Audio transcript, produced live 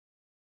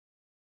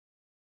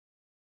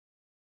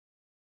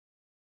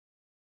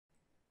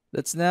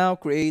Let's now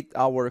create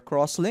our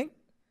crosslink.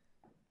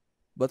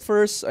 But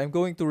first, I'm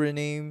going to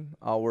rename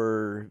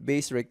our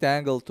base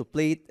rectangle to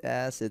plate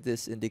as it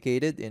is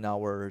indicated in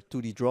our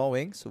 2D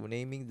drawing. So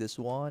naming this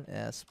one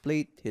as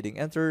plate, hitting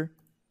enter.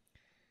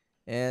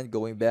 And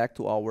going back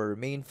to our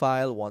main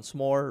file once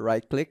more,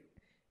 right click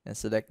and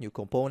select new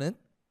component.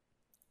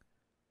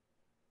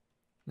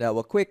 Now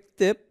a quick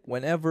tip,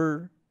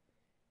 whenever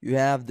you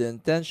have the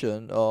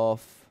intention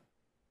of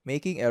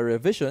making a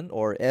revision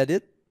or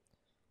edit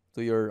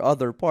to your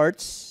other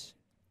parts,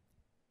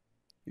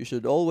 you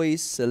should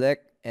always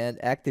select and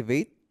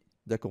activate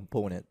the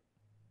component.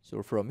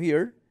 So from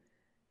here,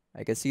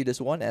 I can see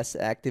this one as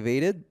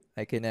activated.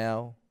 I can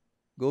now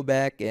go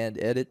back and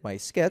edit my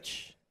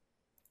sketch.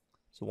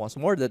 So once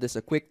more, that is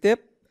a quick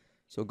tip.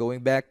 So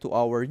going back to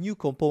our new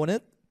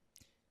component,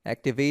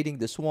 activating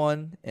this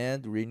one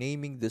and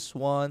renaming this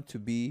one to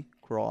be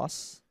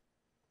cross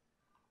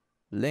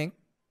link,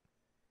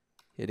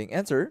 hitting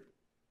enter.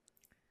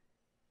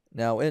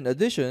 Now in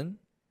addition,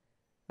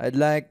 I'd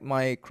like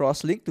my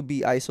crosslink to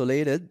be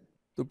isolated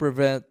to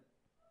prevent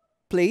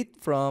plate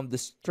from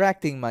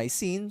distracting my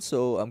scene.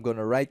 So I'm going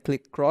to right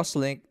click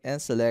crosslink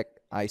and select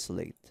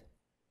isolate.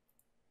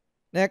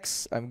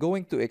 Next, I'm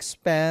going to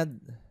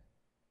expand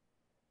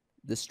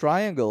this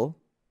triangle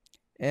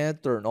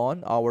and turn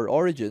on our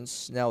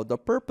origins. Now the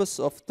purpose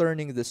of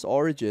turning this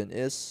origin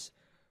is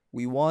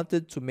we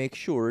wanted to make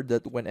sure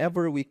that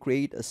whenever we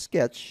create a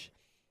sketch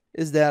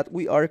is that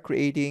we are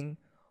creating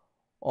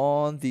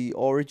on the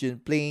origin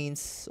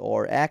planes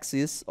or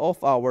axis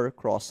of our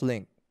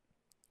crosslink.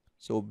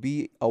 So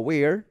be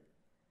aware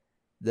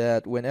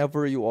that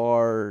whenever you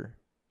are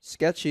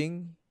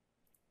sketching,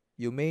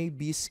 you may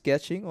be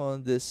sketching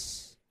on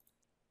this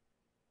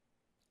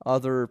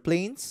other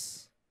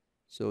planes.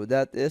 So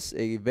that is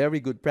a very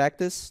good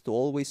practice to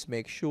always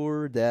make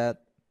sure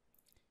that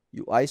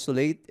you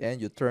isolate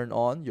and you turn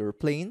on your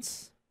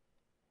planes.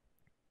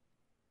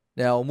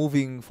 Now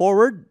moving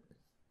forward,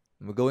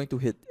 we're going to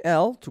hit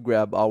L to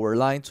grab our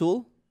line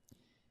tool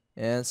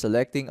and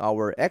selecting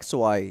our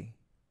XY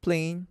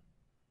plane.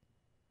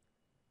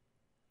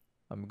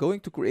 I'm going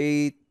to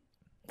create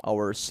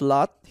our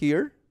slot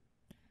here.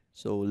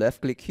 So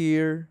left click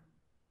here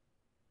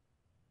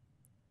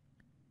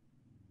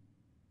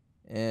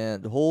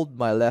and hold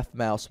my left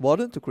mouse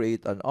button to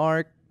create an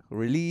arc,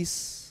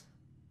 release,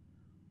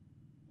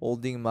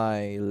 holding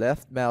my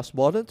left mouse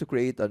button to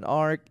create an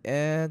arc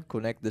and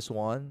connect this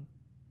one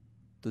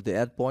to the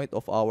endpoint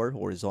of our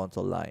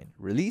horizontal line.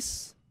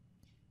 Release,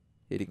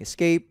 hitting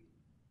escape.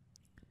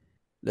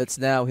 Let's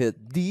now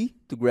hit D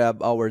to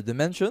grab our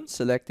dimension,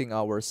 selecting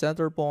our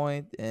center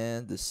point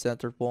and the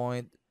center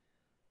point,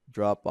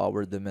 drop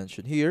our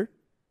dimension here.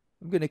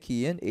 I'm going to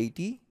key in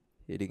 80,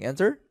 hitting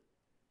enter.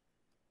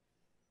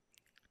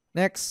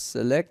 Next,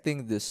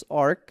 selecting this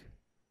arc,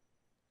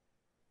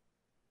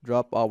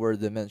 drop our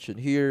dimension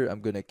here.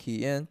 I'm going to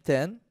key in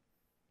 10,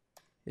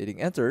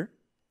 hitting enter,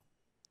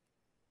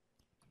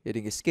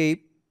 hitting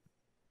escape,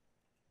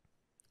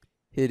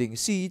 hitting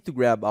C to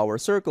grab our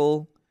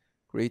circle,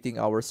 creating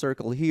our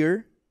circle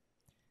here.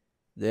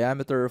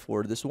 Diameter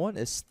for this one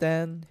is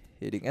 10,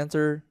 hitting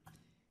enter,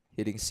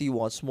 hitting C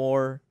once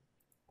more,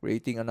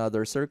 creating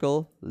another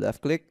circle,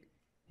 left click,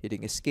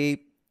 hitting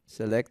escape,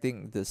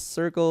 selecting this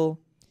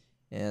circle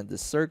and the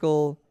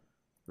circle,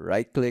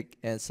 right click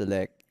and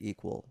select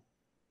equal.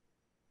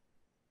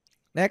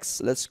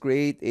 Next, let's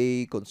create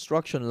a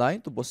construction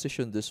line to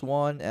position this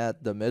one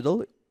at the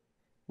middle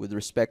with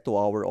respect to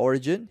our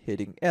origin,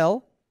 hitting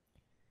L,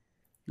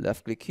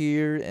 left click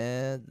here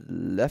and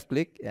left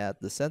click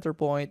at the center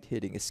point,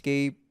 hitting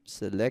escape,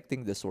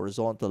 selecting this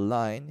horizontal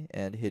line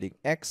and hitting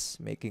X,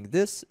 making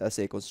this as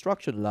a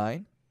construction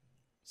line,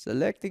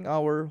 selecting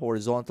our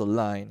horizontal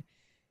line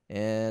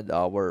and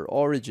our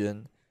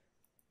origin,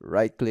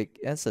 right click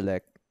and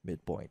select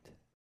midpoint.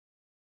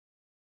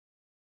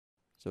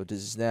 So this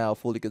is now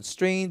fully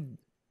constrained.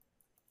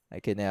 I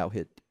can now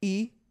hit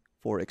E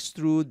for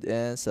extrude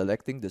and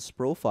selecting this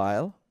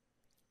profile.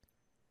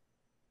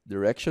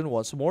 Direction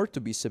once more to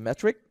be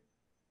symmetric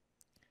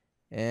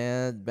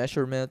and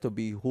measurement to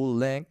be whole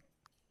length.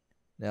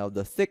 Now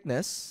the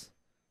thickness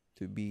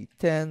to be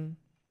 10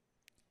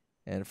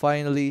 and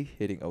finally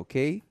hitting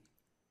OK.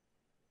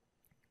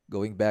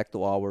 Going back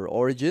to our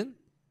origin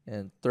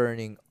and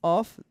turning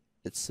off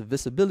its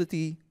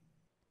visibility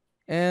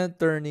and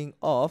turning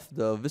off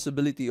the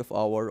visibility of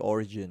our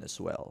origin as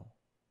well.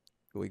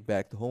 Going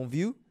back to home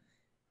view.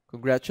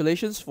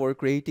 Congratulations for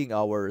creating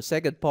our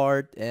second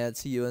part and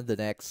see you in the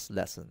next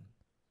lesson.